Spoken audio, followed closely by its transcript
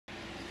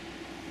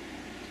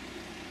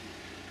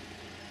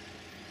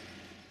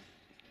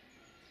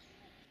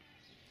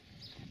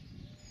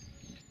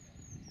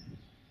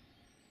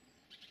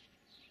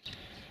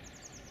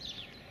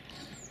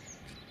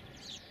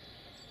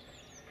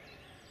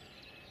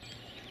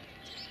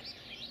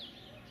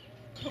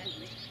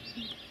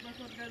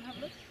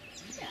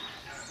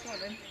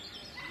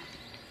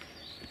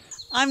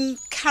I'm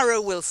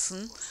Cara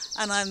Wilson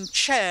and I'm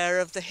chair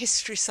of the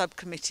history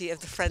subcommittee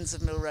of the Friends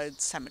of Mill Road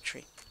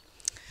Cemetery.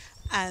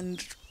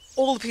 And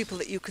all the people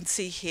that you can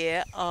see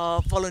here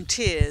are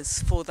volunteers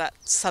for that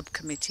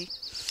subcommittee,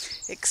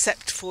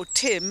 except for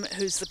Tim,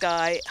 who's the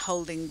guy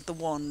holding the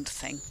wand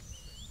thing.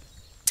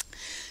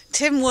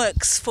 Tim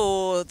works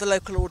for the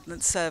local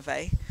Ordnance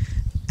Survey,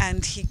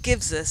 and he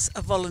gives us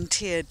a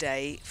volunteer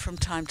day from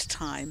time to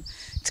time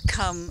to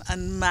come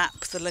and map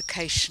the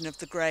location of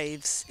the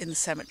graves in the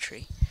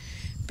cemetery,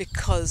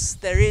 because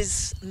there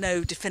is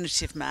no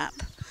definitive map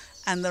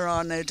and there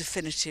are no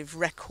definitive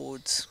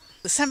records.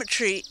 The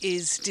cemetery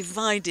is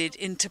divided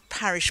into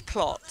parish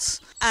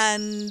plots,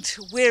 and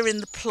we're in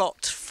the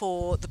plot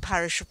for the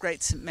parish of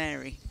Great St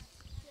Mary.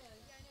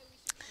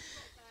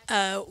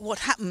 What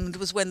happened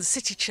was, when the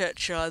city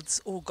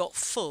churchyards all got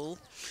full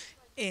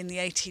in the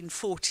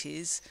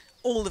 1840s,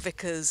 all the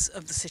vicars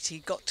of the city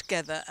got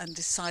together and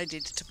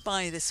decided to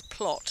buy this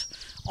plot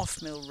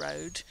off Mill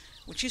Road,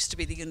 which used to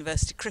be the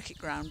University Cricket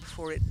Ground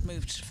before it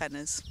moved to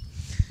Fenners.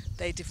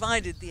 They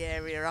divided the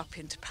area up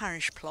into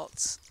parish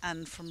plots,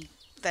 and from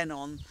then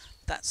on,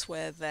 that's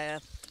where their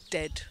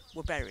dead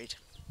were buried.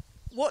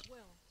 What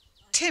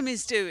Tim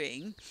is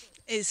doing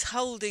is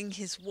holding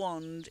his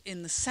wand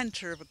in the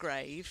centre of a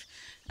grave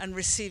and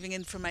receiving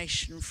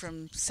information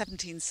from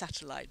 17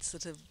 satellites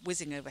that are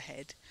whizzing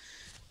overhead,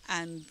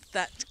 and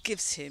that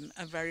gives him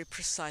a very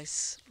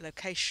precise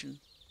location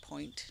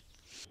point.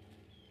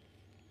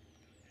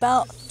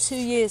 About 2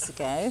 years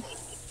ago,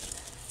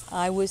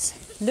 I was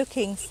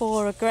looking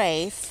for a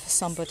grave for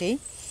somebody,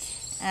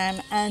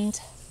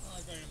 and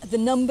the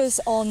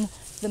numbers on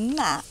the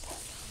map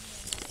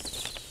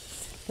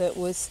that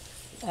was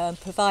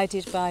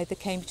provided by the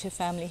Cambridgeshire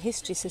Family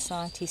History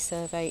Society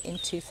survey in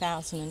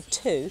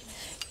 2002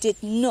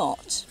 did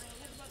not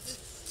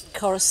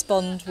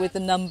correspond with the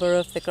number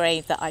of the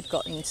grave that I'd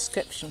got an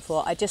inscription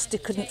for. I just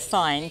couldn't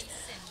find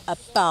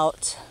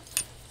about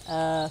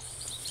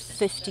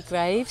 50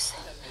 graves.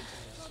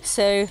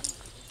 So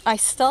I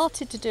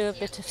started to do a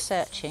bit of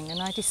searching,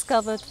 and I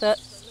discovered that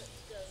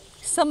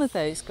some of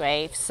those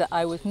graves that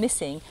I was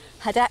missing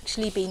had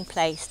actually been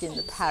placed in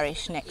the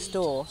parish next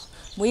door.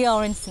 We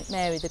are in St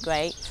Mary the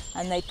Great,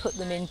 and they put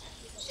them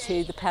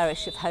into the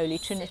parish of Holy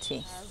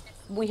Trinity.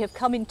 We have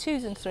come in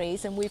 2s and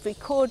 3s, and we've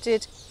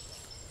recorded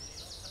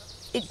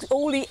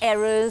all the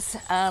errors,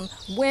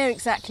 where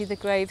exactly the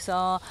graves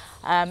are.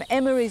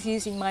 Emma is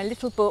using my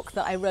little book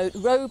that I wrote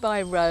row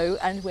by row,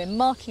 and we're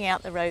marking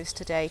out the rows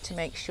today to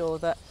make sure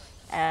that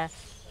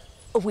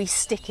we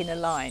stick in a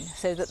line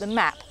so that the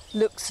map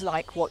looks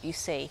like what you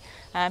see.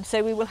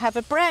 So we will have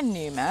a brand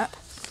new map,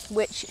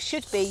 which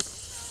should be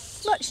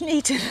much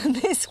neater than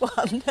this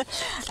one.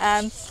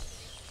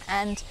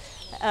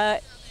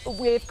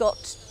 We've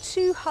got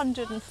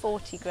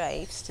 240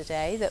 graves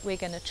today that we're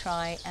going to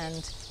try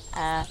and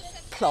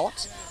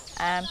plot,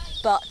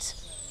 but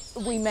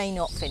we may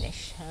not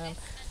finish.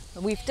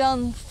 We've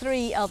done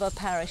 3 other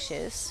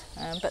parishes,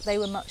 but they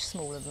were much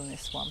smaller than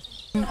this one.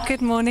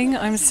 Good morning,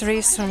 I'm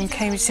Cerise from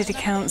Cambridge City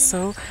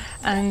Council,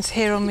 and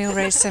here on Mill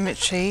Road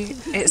Cemetery.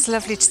 It's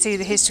lovely to see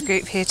the history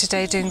group here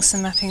today doing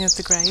some mapping of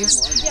the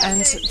graves,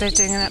 and they're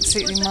doing an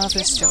absolutely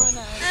marvellous job.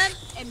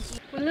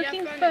 We're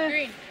looking for...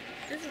 green.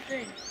 This is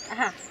green.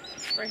 Aha.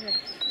 Right here.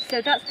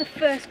 So that's the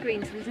first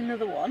green, so there's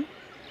another one.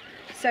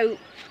 So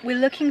we're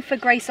looking for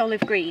Grace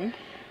Olive Green,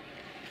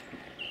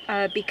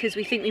 because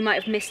we think we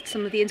might have missed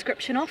some of the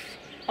inscription off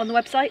on the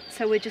website,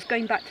 so we're just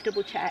going back to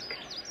double check.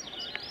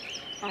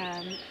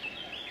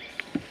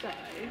 So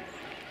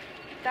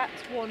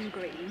that's one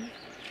green,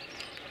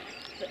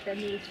 but then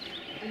there's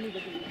another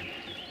green.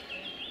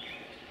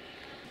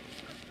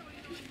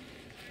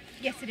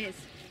 Yes, it is.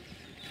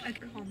 A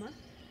comma.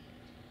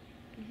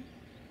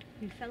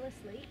 Who fell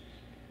asleep.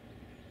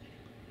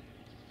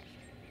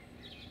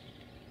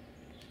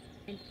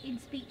 And in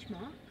speech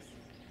marks,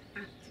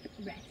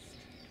 at rest.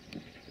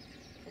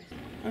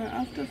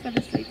 After fell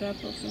asleep, do I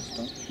put full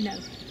stop? No.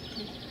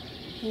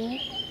 4.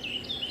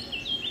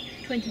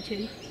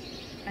 22,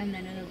 and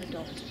then another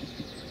dot.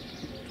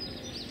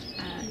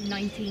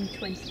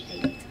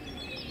 1928.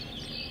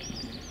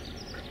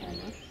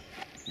 Comma.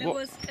 There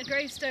was a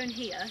gravestone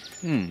here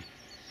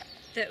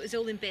that was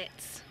all in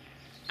bits,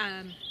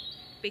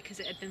 because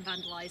it had been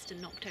vandalised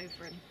and knocked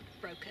over and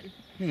broken.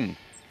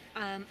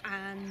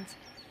 And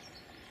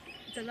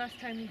the last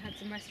time we had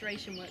some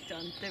restoration work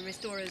done, the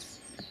restorers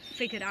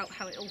figured out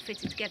how it all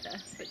fitted together,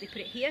 but they put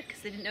it here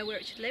because they didn't know where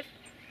it should live.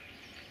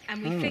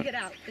 And we figured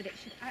out that it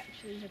should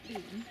actually have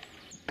been here.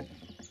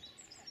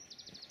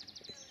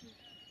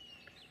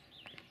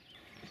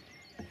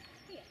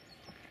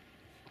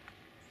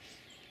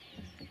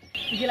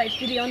 Would you like to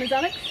do the honours,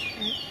 Alex?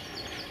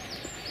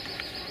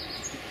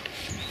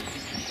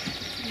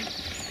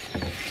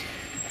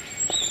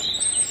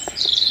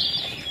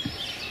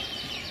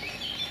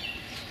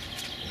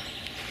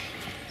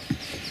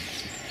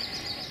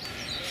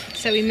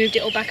 So we moved it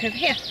all back over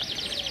here,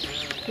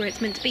 where it's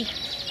meant to be.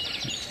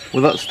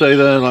 Will that stay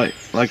there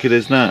like it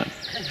is now?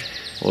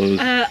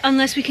 Or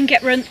unless we can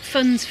get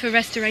funds for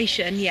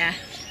restoration, yeah.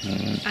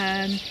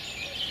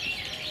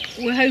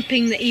 We're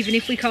hoping that even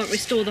if we can't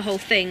restore the whole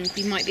thing,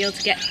 we might be able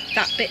to get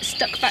that bit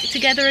stuck back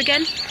together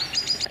again.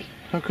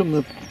 how come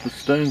the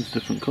stone's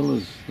different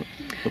colours?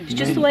 It's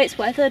just the way it's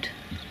weathered.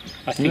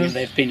 I think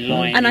they've been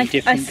lying and in I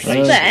different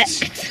places.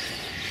 suspect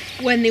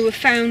when they were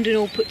found and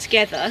all put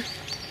together,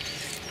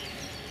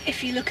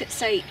 if you look at,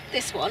 say,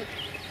 this one,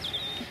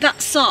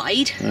 that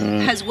side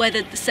has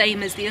weathered the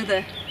same as the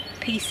other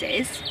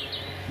pieces.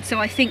 So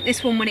I think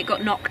this one, when it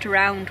got knocked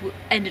around,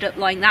 ended up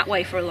lying that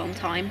way for a long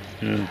time.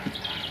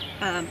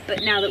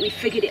 But now that we've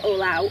figured it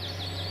all out,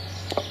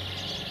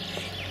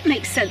 it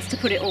makes sense to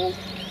put it all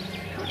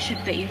how it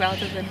should be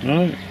rather than...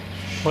 Right.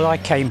 Well, I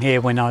came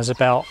here when I was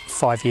about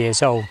 5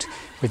 years old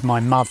with my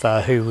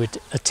mother, who would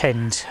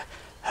attend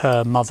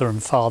her mother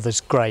and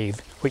father's grave,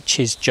 which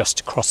is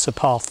just across the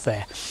path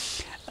there.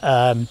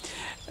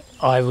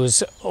 I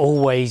was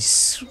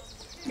always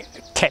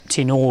kept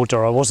in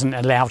order. I wasn't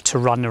allowed to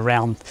run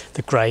around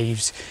the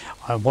graves.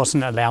 I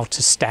wasn't allowed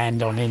to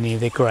stand on any of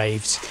the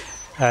graves.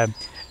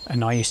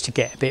 And I used to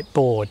get a bit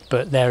bored,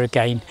 but there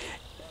again,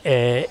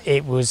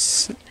 it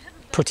was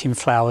putting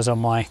flowers on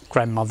my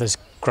grandmother's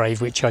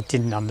grave, which I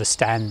didn't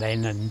understand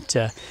then,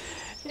 and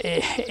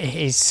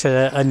it's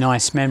a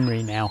nice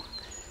memory now.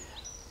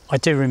 I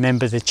do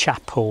remember the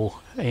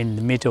chapel in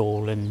the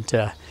middle, and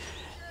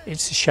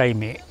it's a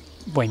shame it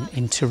went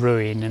into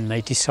ruin and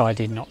they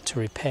decided not to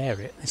repair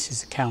it. This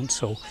is the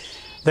council.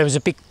 There was a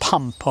big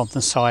pump on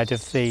the side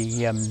of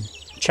the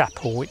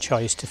chapel, which I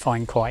used to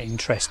find quite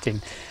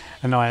interesting,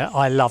 and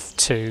I love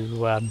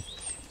to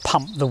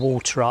pump the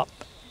water up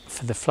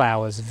for the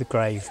flowers of the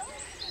grave.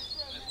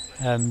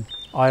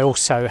 I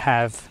also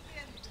have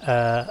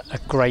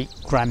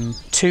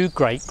two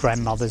great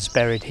grandmothers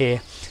buried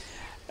here,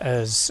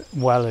 as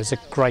well as a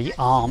great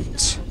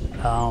aunt.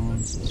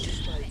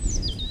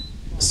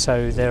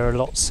 So there are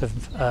lots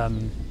of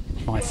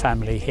my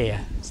family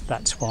here.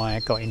 That's why I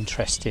got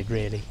interested,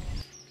 really.